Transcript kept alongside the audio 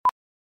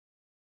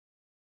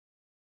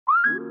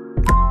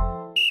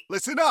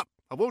Listen up.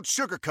 I won't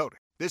sugarcoat it.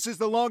 This is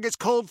the longest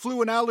cold,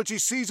 flu, and allergy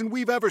season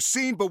we've ever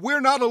seen, but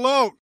we're not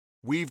alone.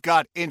 We've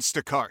got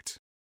Instacart.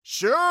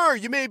 Sure,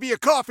 you may be a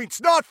coughing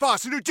snot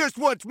faucet who just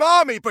wants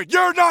mommy, but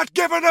you're not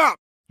giving up.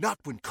 Not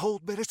when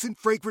cold medicine,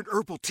 fragrant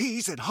herbal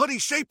teas, and honey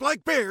shaped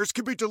like bears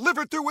can be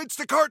delivered through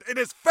Instacart in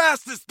as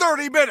fast as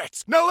 30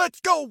 minutes. Now let's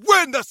go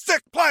win the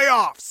sick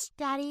playoffs.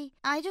 Daddy,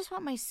 I just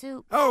want my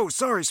soup. Oh,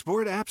 sorry,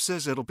 Sport. App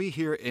says it'll be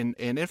here in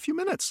a few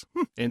minutes.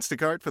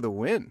 Instacart for the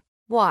win.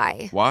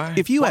 Why? Why?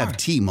 If you have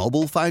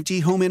T-Mobile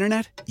 5G home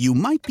internet, you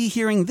might be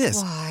hearing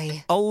this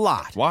Why? a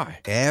lot.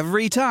 Why?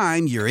 Every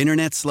time your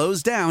internet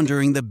slows down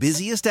during the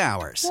busiest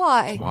hours.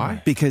 Why?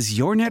 Why? Because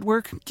your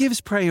network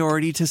gives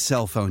priority to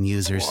cell phone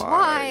users.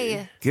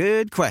 Why?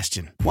 Good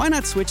question. Why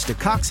not switch to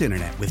Cox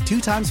Internet with 2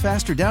 times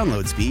faster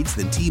download speeds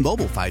than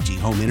T-Mobile 5G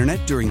home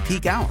internet during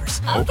peak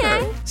hours?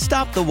 Okay.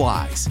 Stop the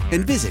whys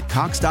and visit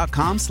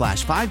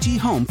cox.com/5G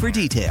home for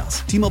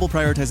details. T-Mobile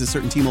prioritizes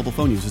certain T-Mobile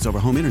phone users over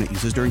home internet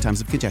users during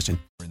times of congestion.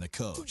 And the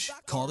Coach.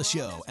 Call the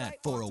show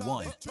at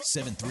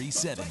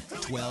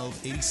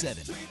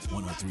 401-737-1287.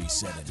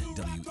 1037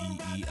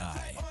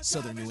 WEEI.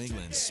 Southern New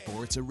England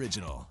Sports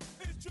Original.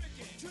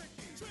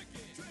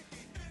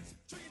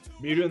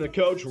 Meter and the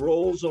Coach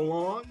rolls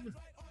along.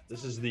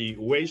 This is the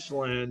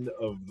wasteland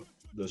of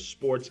the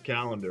sports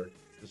calendar.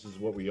 This is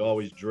what we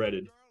always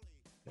dreaded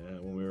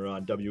when we were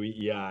on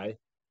WEEI.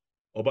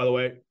 Oh, by the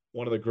way,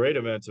 one of the great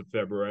events of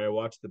February, I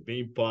watched the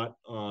Beanpot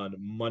on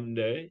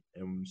Monday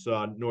and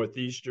saw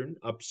Northeastern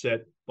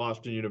upset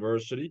Boston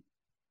University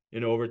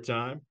in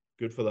overtime.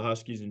 Good for the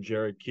Huskies and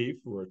Jared Keefe,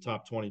 who are a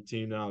top 20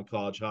 team now in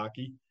college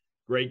hockey.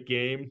 Great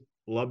game.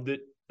 Loved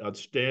it.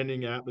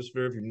 Outstanding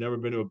atmosphere. If you've never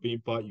been to a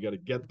Beanpot, you got to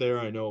get there.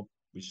 I know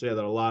we say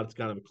that a lot. It's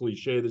kind of a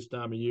cliche this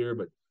time of year,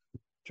 but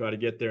try to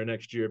get there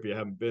next year if you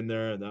haven't been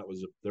there. And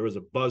there was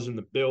a buzz in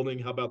the building.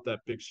 How about that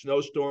big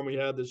snowstorm we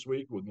had this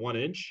week with 1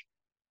 inch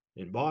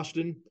in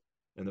Boston?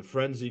 And the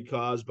frenzy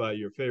caused by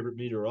your favorite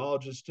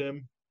meteorologist,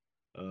 Tim.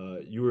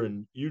 You were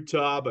in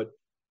Utah, but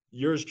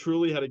yours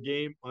truly had a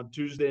game on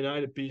Tuesday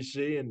night at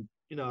BC. And,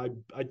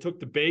 I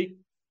took the bait,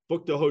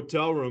 booked a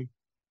hotel room,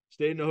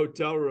 stayed in a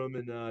hotel room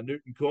in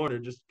Newton Corner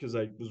just because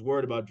I was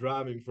worried about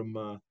driving from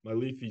my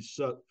leafy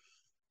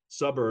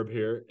suburb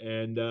here.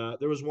 And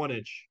there was 1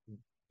 inch,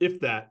 if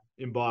that,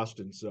 in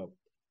Boston. So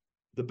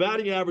the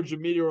batting average of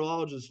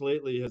meteorologists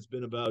lately has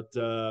been about,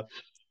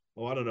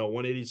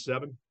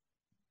 187.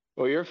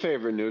 Well, your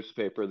favorite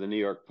newspaper, the New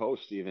York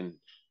Post, even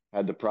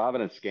had the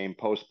Providence game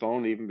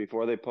postponed even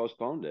before they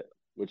postponed it,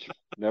 which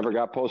never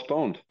got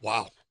postponed.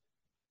 Wow.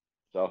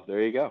 So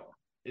there you go.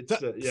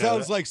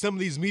 Sounds like some of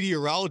these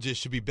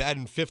meteorologists should be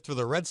batting fifth for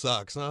the Red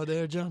Sox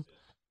nowadays, John.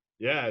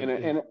 Yeah,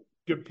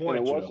 good point.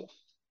 And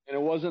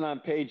it wasn't on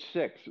page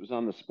 6. It was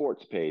on the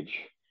sports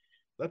page.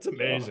 That's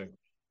amazing.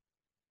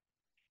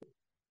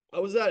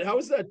 How is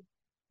that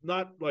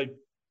not like,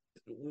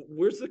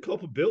 where's the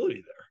culpability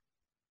there?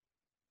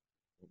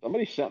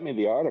 Somebody sent me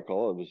the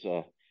article. It was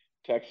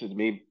texted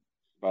me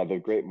by the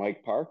great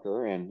Mike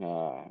Parker, and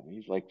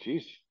he's like,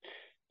 geez,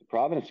 the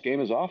Providence game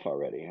is off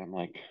already. I'm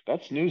like,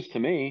 that's news to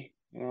me.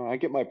 I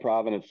get my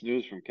Providence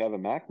news from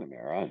Kevin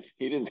McNamara, and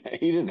he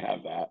didn't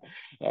have that.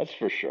 That's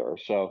for sure.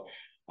 So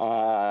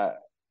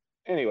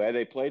anyway,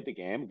 they played the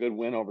game. Good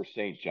win over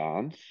St.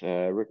 John's.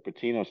 Rick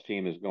Pitino's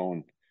team is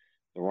going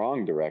the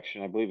wrong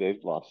direction. I believe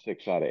they've lost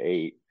 6 out of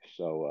 8.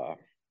 So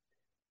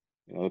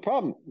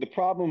the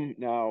problem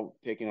now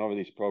taking over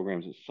these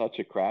programs is such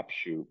a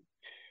crapshoot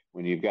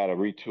when you've got to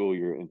retool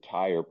your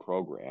entire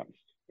program.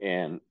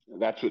 And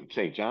that's what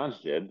St. John's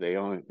did. They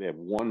have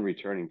 1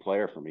 returning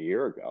player from a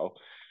year ago.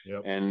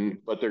 Yep.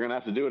 But they're going to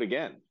have to do it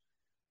again.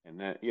 And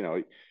that,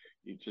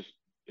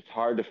 it's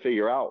hard to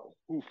figure out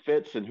who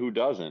fits and who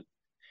doesn't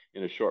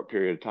in a short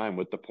period of time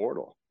with the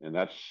portal. And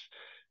that's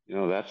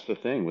the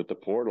thing with the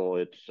portal.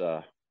 It's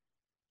a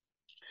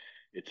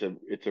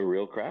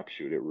real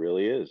crapshoot. It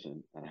really is.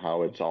 And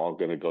how it's all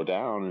going to go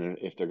down and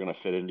if they're going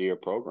to fit into your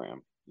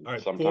program. All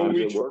right, sometimes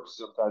it works,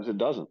 sometimes it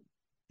doesn't.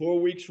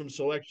 4 weeks from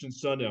Selection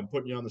Sunday, I'm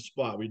putting you on the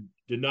spot. We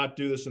did not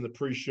do this in the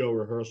pre-show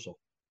rehearsal,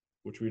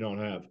 which we don't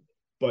have.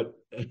 But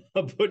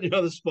I'm putting you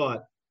on the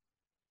spot.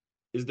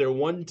 Is there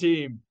one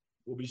team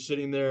we'll be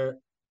sitting there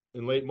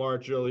in late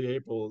March, early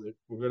April that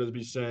we're going to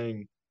be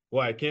saying,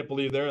 well, I can't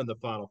believe they're in the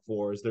Final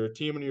Four? Is there a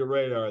team on your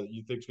radar that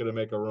you think is going to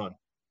make a run?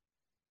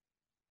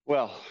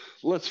 Well,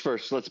 let's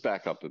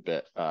back up a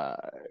bit.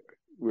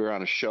 We were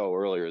on a show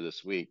earlier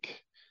this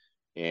week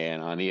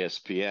and on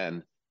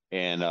ESPN,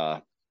 and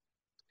on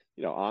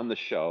the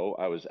show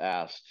I was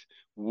asked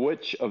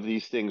which of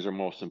these things are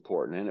most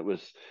important, and it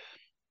was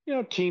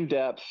team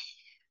depth,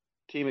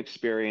 team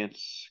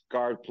experience,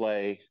 guard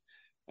play,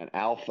 and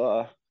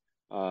alpha,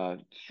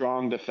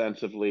 strong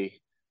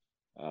defensively,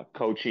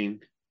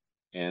 coaching,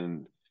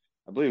 and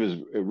I believe it was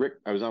Rick.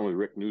 I was on with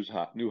Rick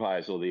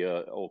Neuheisel, the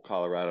old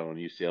Colorado and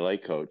UCLA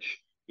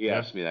coach. He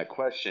asked me that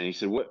question. He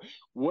said,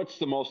 "What's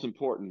the most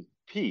important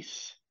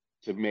piece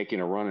to making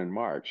a run in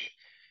March?"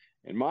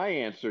 And my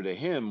answer to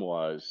him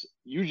was,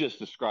 "You just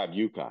described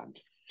UConn,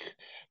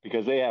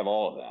 because they have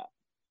all of that.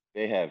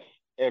 They have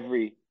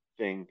every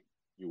everything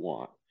you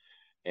want.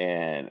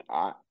 And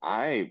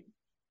I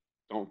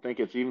don't think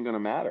it's even going to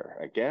matter.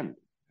 Again,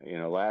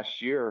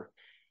 last year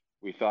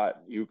we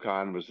thought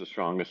UConn was the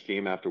strongest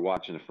team after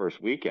watching the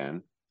first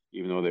weekend,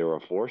 even though they were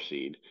a 4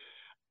 seed.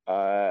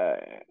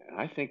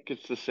 I think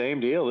it's the same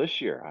deal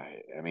this year.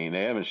 I mean,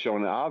 they haven't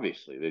shown it,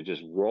 obviously. They're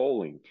just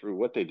rolling through.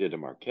 What they did to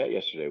Marquette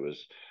yesterday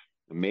was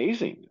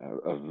amazing.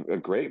 A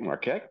great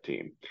Marquette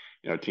team,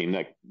 a team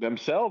that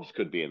themselves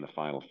could be in the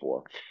Final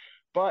Four.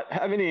 But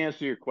having to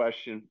answer your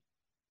question,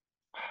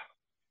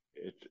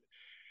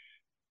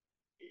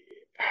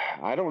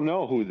 I don't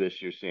know who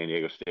this year San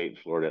Diego State and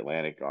Florida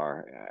Atlantic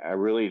are. I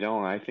really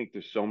don't. I think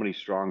there's so many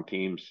strong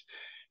teams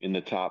in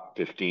the top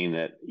 15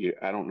 that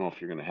I don't know if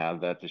you're going to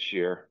have that this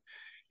year.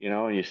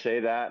 And you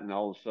say that and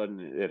all of a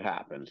sudden it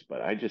happens.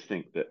 But I just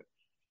think that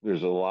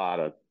there's a lot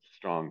of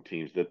strong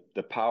teams.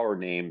 The power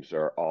names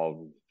are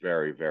all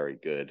very, very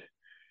good.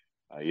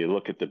 You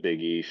look at the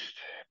Big East,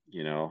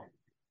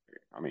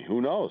 I mean,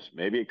 who knows?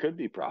 Maybe it could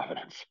be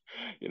Providence.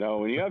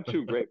 When you have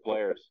two great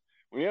players,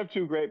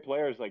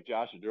 like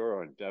Josh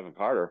Aduro and Devin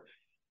Carter,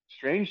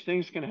 strange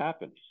things can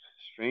happen.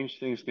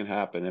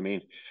 I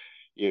mean,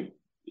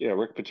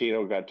 Rick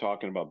Pitino got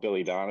talking about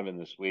Billy Donovan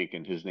this week,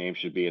 and his name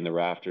should be in the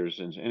rafters,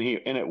 and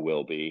it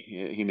will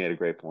be. He made a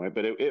great point,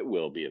 but it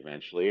will be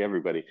eventually.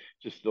 Everybody,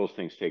 just those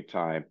things take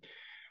time.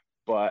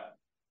 But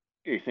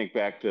you think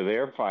back to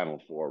their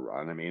Final Four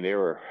run. I mean, they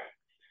were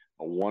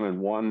a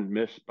 1-1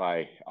 missed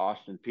by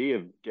Austin Peay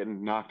of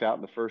getting knocked out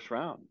in the first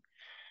round.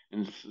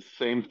 And it's the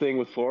same thing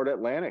with Florida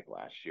Atlantic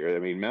last year. I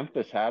mean,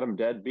 Memphis had them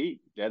dead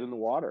in the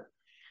water.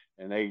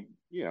 And they,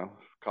 a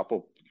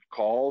couple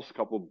calls, a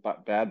couple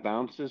bad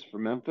bounces for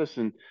Memphis.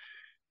 And,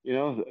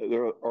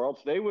 or else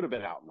they would have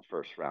been out in the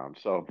first round.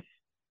 So,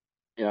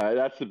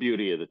 that's the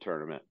beauty of the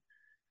tournament.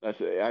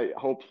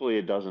 Hopefully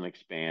it doesn't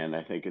expand.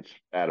 I think it's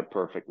at a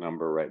perfect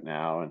number right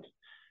now. And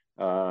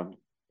I'm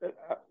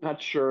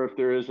not sure if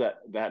there is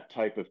that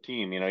type of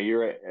team.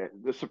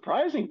 The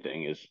surprising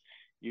thing is,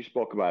 you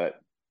spoke about it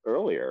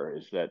earlier,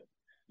 is that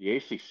the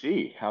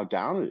ACC, how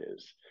down it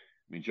is.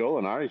 I mean, Joe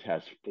Lunardi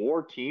has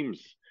 4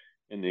 teams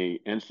in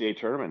the NCAA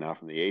tournament now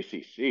from the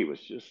ACC. It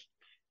was just,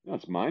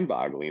 it's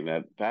mind-boggling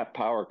that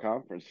power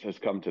conference has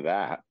come to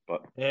that.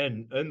 But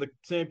and the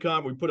same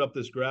we put up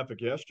this graphic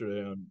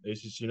yesterday on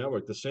ACC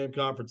Network, the same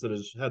conference that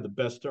has had the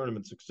best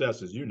tournament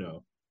success, as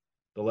the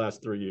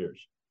last 3 years,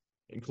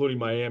 including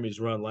Miami's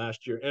run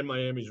last year and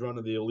Miami's run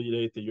of the Elite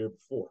Eight the year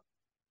before.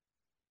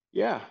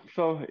 Yeah,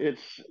 so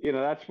it's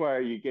that's why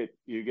you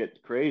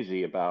get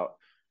crazy about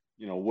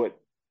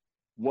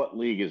what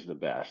league is the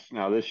best.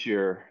 Now this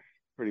year,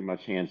 pretty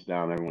much hands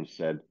down, everyone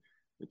said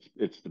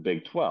it's the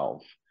Big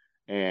 12,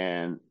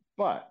 and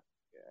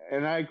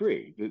I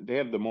agree, they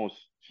have the most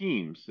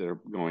teams that are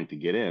going to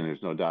get in.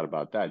 There's no doubt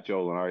about that.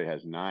 Joe Lunardi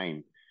has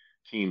 9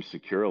 teams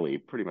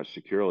pretty much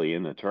securely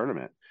in the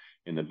tournament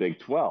in the Big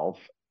 12,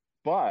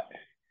 but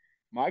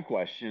my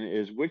question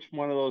is, which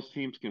one of those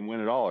teams can win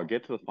it all or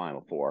get to the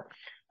Final Four?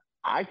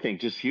 I think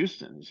just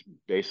Houston is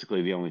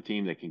basically the only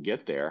team that can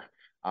get there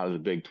out of the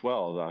Big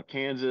 12.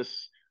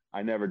 Kansas,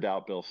 I never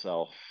doubt Bill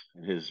Self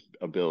and his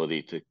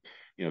ability to,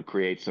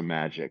 create some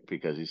magic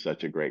because he's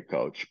such a great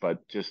coach.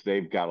 But just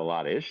they've got a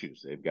lot of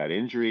issues. They've got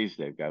injuries.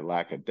 They've got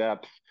lack of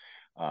depth.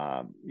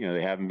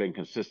 They haven't been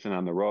consistent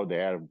on the road. They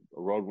had a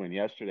road win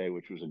yesterday,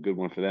 which was a good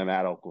one for them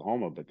at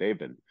Oklahoma, but they've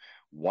been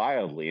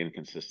wildly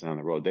inconsistent on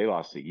the road. They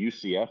lost to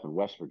UCF and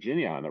West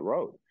Virginia on the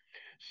road.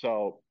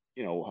 So,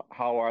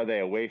 how are they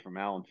away from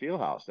Allen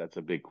Fieldhouse? That's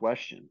a big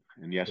question.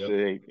 And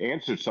yesterday they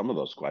answered some of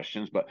those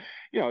questions. But,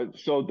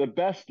 so the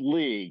best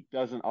league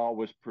doesn't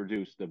always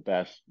produce the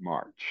best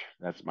March.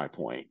 That's my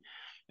point.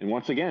 And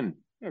once again,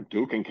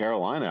 Duke and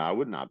Carolina, I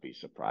would not be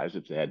surprised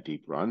if they had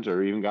deep runs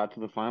or even got to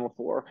the Final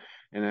Four.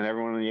 And then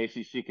everyone in the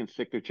ACC can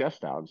stick their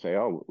chest out and say,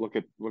 oh, look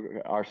at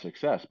our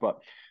success. But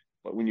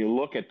when you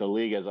look at the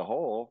league as a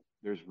whole,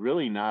 there's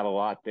really not a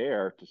lot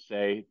there to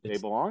say they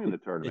belong in the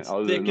tournament.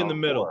 It's thick in the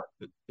middle.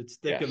 It's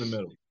thick in the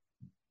middle.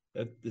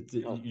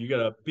 You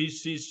got a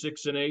BC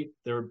 6-8.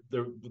 There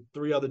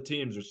 3 other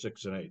teams are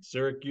 6-8.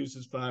 Syracuse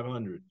is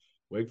 500.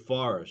 Wake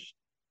Forest.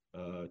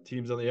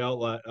 Teams on the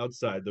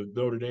outside, the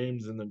Notre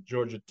Dames and the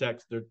Georgia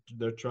Techs,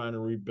 they're trying to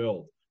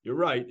rebuild. You're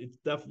right. It's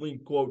definitely,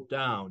 quote,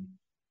 down.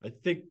 I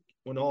think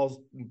when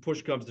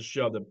push comes to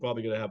shove, they're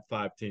probably going to have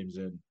 5 teams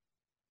in.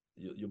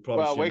 You'll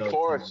probably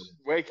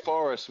Wake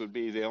Forest would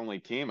be the only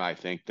team I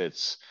think that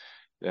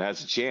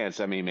has a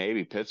chance. I mean,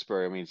 maybe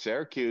Pittsburgh. I mean,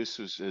 Syracuse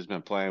has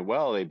been playing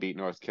well. They beat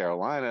North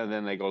Carolina, and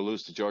then they go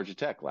lose to Georgia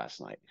Tech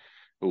last night,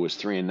 who was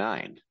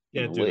 3-9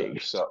 in the league.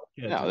 That.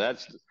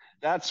 So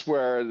that's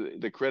where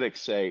the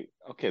critics say,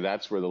 okay,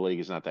 that's where the league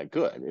is not that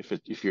good.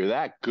 If you're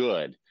that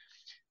good,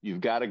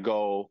 you've got to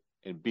go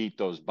and beat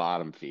those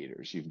bottom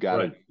feeders. You've got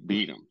to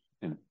beat them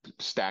and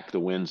stack the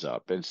wins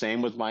up. And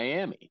same with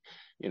Miami.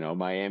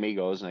 Miami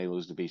goes and they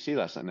lose to BC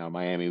last night. Now,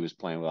 Miami was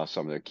playing without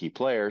some of their key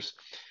players.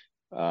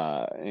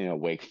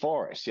 Wake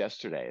Forest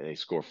yesterday, they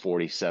scored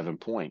 47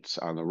 points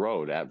on the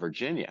road at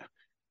Virginia.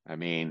 I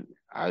mean,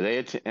 are they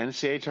an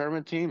NCAA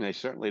tournament team? They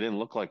certainly didn't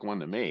look like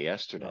one to me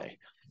yesterday.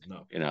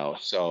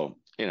 So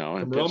and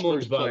Some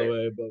rumblings, Pittsburgh's by the played.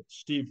 way, about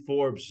Steve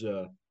Forbes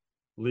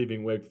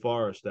leaving Wake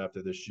Forest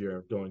after this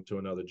year, going to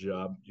another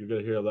job. You're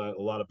going to hear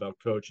a lot about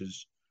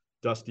coaches.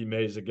 Dusty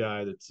May's a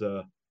guy that's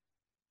a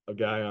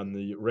guy on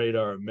the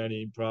radar of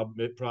many,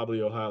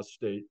 probably Ohio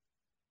State.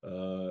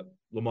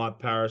 Lamont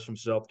Paris from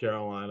South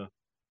Carolina.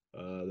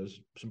 There's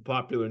some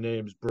popular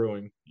names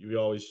brewing.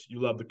 You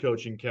love the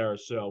coaching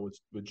carousel with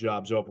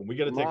jobs open. We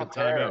got to take a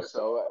timeout.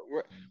 So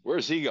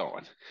where's he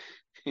going?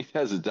 He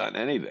hasn't done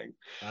anything.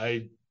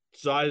 I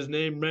saw his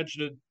name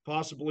mentioned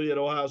possibly at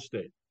Ohio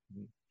State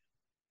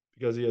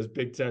because he has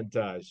Big Ten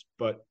ties.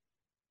 But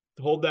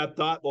hold that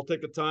thought. We'll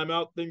take a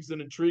timeout. Things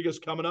that intrigue us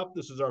coming up.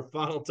 This is our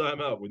final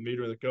timeout with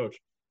Meter and the Coach.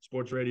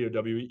 Sports Radio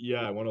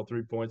WEEI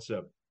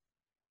 103.7.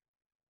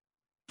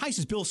 Hi, this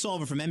is Bill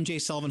Sullivan from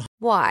MJ Sullivan.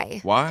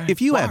 Why?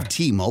 If you have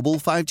T-Mobile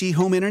 5G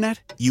home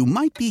internet, you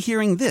might be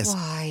hearing this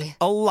Why?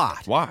 a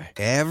lot.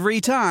 Every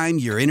time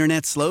your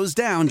internet slows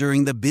down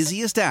during the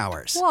busiest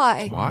hours.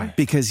 Why?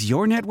 Because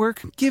your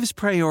network gives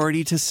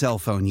priority to cell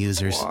phone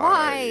users.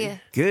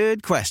 Why?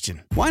 Good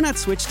question. Why not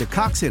switch to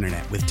Cox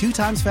Internet with 2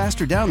 times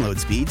faster download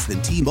speeds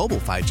than T-Mobile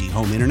 5G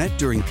home internet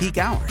during peak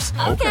hours?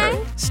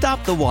 Okay.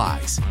 Stop the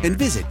whys and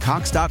visit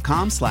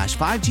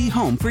cox.com/5G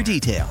home for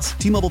details.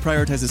 T-Mobile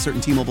prioritizes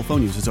certain T-Mobile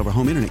phone users over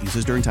home internet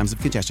users during times of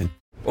congestion.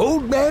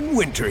 Old Man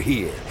Winter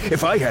here.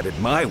 If I had it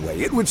my way,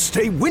 it would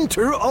stay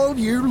winter all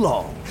year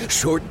long.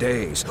 Short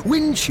days,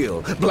 wind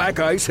chill, black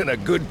ice, and a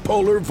good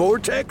polar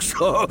vortex.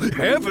 Oh,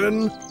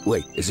 heaven.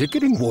 Wait, is it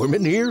getting warm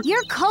in here?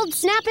 Your cold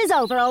snap is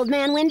over, Old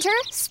Man Winter.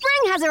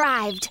 Spring has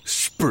arrived.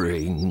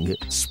 Spring.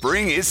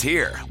 Spring is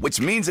here,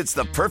 which means it's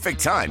the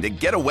perfect time to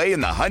get away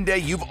in the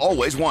Hyundai you've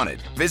always wanted.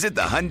 Visit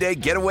the Hyundai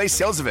Getaway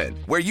Sales Event,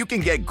 where you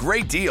can get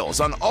great deals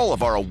on all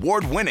of our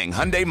award-winning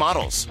Hyundai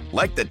models,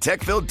 like the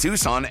tech-filled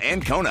Tucson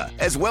and Kona,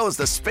 as well as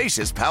the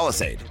spacious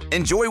Palisade.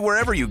 Enjoy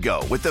wherever you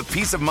go with the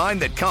peace of mind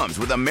that comes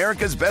with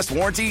America's best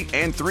warranty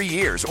and 3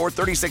 years or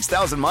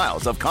 36,000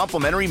 miles of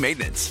complimentary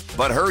maintenance.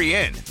 But hurry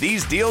in,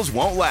 these deals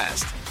won't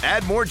last.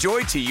 Add more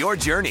joy to your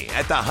journey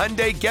at the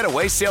Hyundai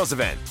Getaway Sales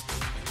Event.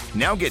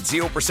 Now get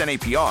 0%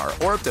 APR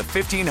or up to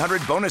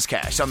 $1,500 bonus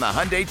cash on the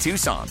Hyundai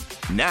Tucson.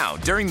 Now,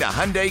 during the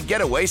Hyundai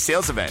Getaway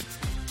Sales Event.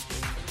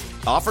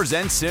 Offers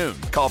end soon.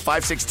 Call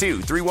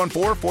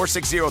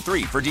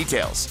 562-314-4603 for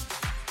details.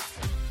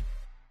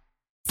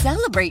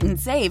 Celebrate and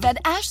save at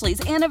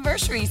Ashley's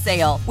Anniversary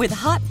Sale. With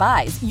Hot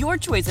Buys, your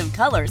choice of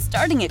colors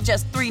starting at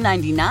just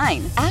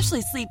 $3.99.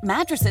 Ashley Sleep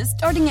mattresses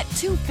starting at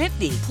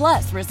 $2.50.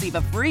 Plus, receive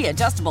a free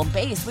adjustable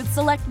base with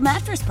select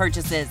mattress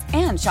purchases.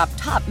 And shop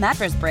top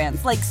mattress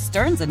brands like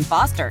Stearns &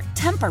 Foster,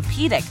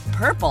 Tempur-Pedic,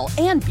 Purple,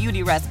 and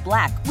Beautyrest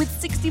Black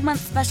with 60-month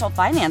special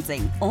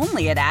financing.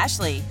 Only at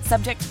Ashley.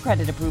 Subject to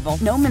credit approval.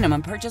 No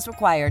minimum purchase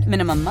required.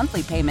 Minimum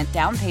monthly payment,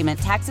 down payment,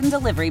 tax, and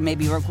delivery may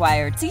be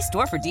required. See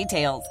store for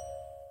details.